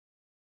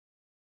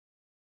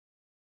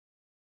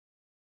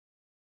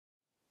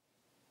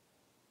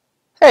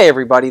Hey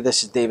everybody,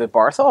 this is David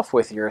Bartholf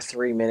with your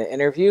 3-minute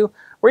interview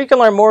where you can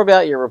learn more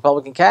about your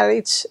Republican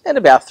candidates in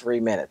about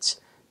 3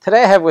 minutes.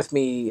 Today I have with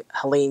me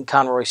Helene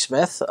Conroy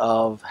Smith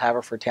of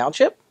Haverford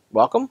Township.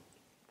 Welcome.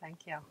 Thank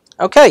you.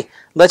 Okay,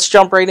 let's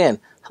jump right in.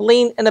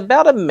 Helene, in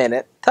about a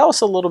minute, tell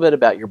us a little bit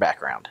about your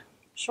background.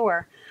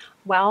 Sure.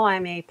 Well,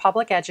 I'm a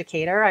public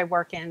educator. I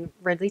work in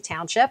Ridley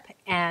Township,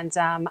 and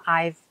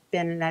I've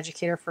been an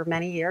educator for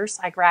many years.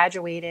 I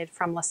graduated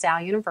from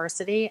LaSalle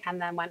University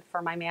and then went for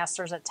my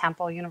master's at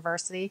Temple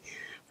University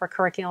for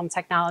curriculum,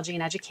 technology,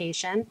 and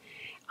education.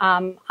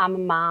 I'm a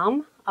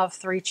mom of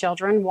 3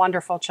 children,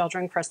 wonderful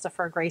children,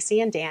 Christopher,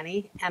 Gracie, and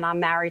Danny, and I'm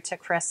married to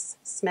Chris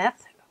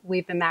Smith.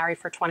 We've been married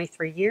for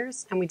 23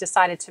 years, and we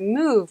decided to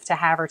move to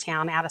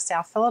Havertown out of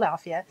South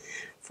Philadelphia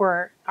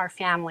for our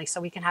family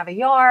so we can have a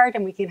yard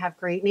and we can have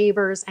great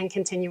neighbors and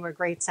continue a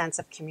great sense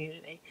of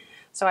community.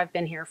 So I've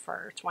been here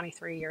for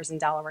 23 years in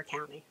Delaware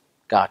County.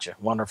 Gotcha.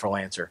 Wonderful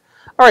answer.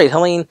 All right,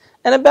 Helene,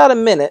 in about a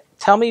minute,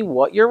 tell me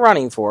what you're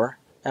running for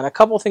and a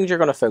couple things you're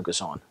going to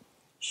focus on.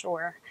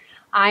 Sure.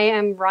 I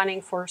am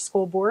running for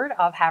school board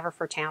of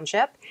Haverford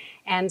Township.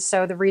 And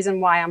so the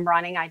reason why I'm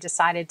running, I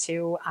decided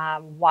to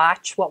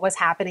watch what was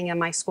happening in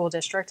my school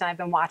district. And I've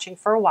been watching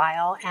for a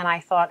while. And I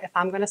thought if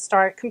I'm going to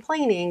start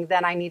complaining,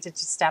 then I needed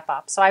to step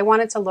up. So I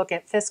wanted to look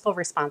at fiscal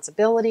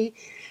responsibility.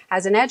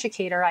 As an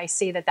educator, I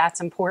see that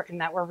that's important,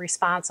 that we're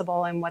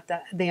responsible in what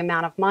the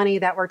amount of money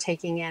that we're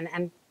taking in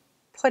and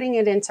putting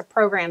it into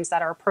programs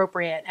that are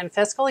appropriate and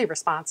fiscally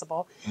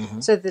responsible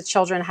so that the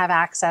children have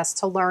access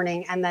to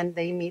learning and then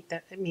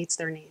it meets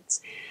their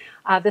needs.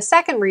 The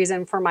second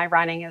reason for my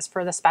running is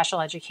for the special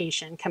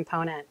education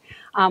component.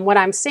 What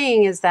I'm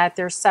seeing is that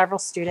there's several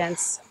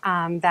students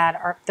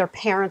their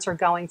parents are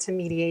going to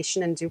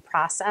mediation and due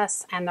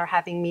process, and they're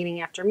having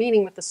meeting after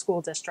meeting with the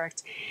school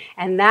district.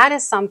 And that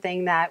is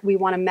something that we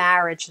want to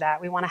marriage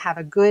that. We want to have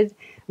a good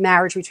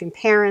marriage between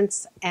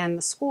parents and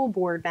the school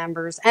board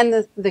members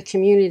and the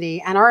community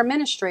and our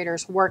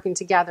administrators working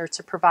together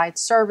to provide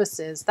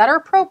services that are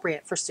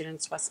appropriate for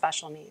students with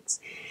special needs.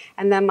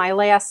 And then my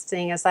last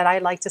thing is that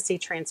I'd like to see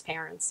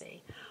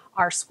transparency.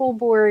 Our school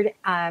board,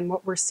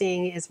 what we're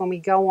seeing is when we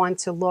go on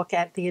to look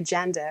at the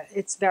agenda,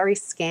 it's very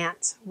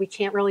scant. We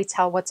can't really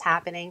tell what's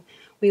happening.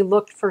 We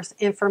look for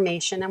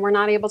information and we're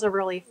not able to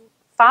really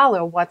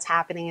follow what's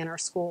happening in our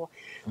school.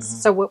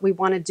 So what we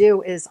want to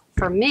do is,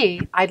 for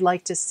me, I'd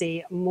like to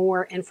see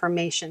more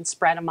information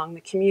spread among the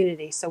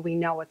community so we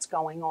know what's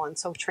going on.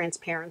 So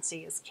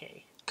transparency is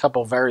key.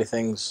 Couple very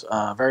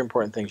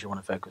important things you want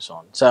to focus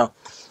on. So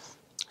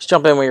let's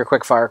jump in with your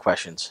quick fire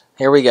questions.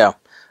 Here we go.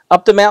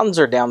 Up the mountains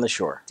or down the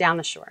shore? Down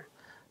the shore.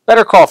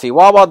 Better coffee,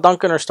 Wawa,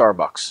 Dunkin', or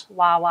Starbucks?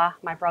 Wawa.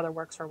 My brother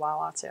works for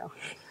Wawa too.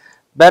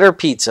 Better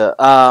pizza.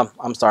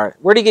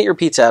 Where do you get your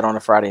pizza at on a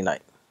Friday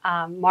night?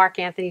 Mark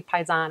Anthony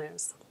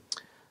Paisano's.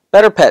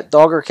 Better pet,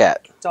 dog or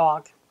cat?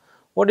 Dog.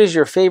 What is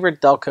your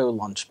favorite Delco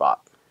lunch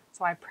spot?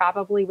 So I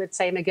probably would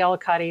say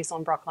McGillicuddy's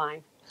on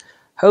Brookline.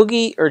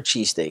 Hoagie or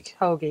cheesesteak?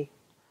 Hoagie.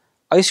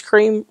 Ice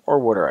cream or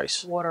water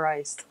ice? Water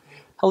ice.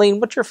 Helene,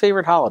 what's your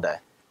favorite holiday?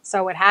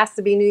 So it has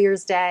to be New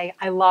Year's Day.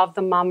 I love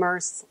the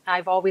mummers.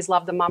 I've always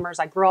loved the mummers.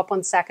 I grew up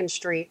on 2nd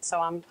Street, so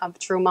I'm a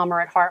true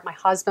mummer at heart. My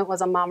husband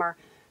was a mummer,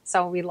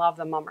 so we love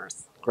the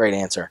mummers. Great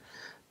answer.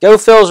 Go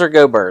Phils or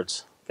go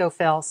Birds? Go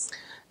Phils.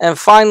 And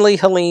finally,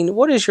 Helene,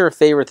 what is your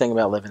favorite thing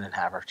about living in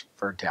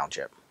Haverford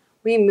Township?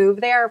 We moved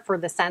there for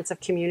the sense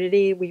of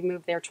community. We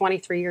moved there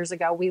 23 years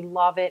ago. We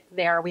love it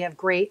there. We have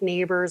great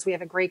neighbors. We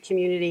have a great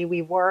community.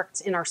 We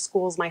worked in our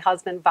schools. My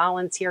husband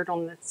volunteered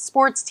on the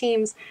sports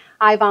teams.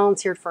 I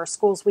volunteered for our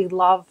schools. We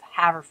love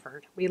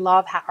Haverford. We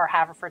love our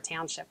Haverford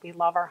Township. We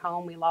love our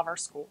home. We love our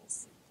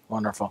schools.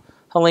 Wonderful.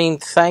 Helene,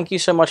 thank you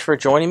so much for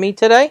joining me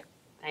today.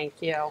 Thank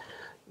you.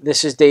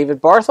 This is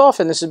David Bartholf,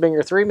 and this has been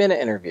your 3-minute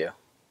interview.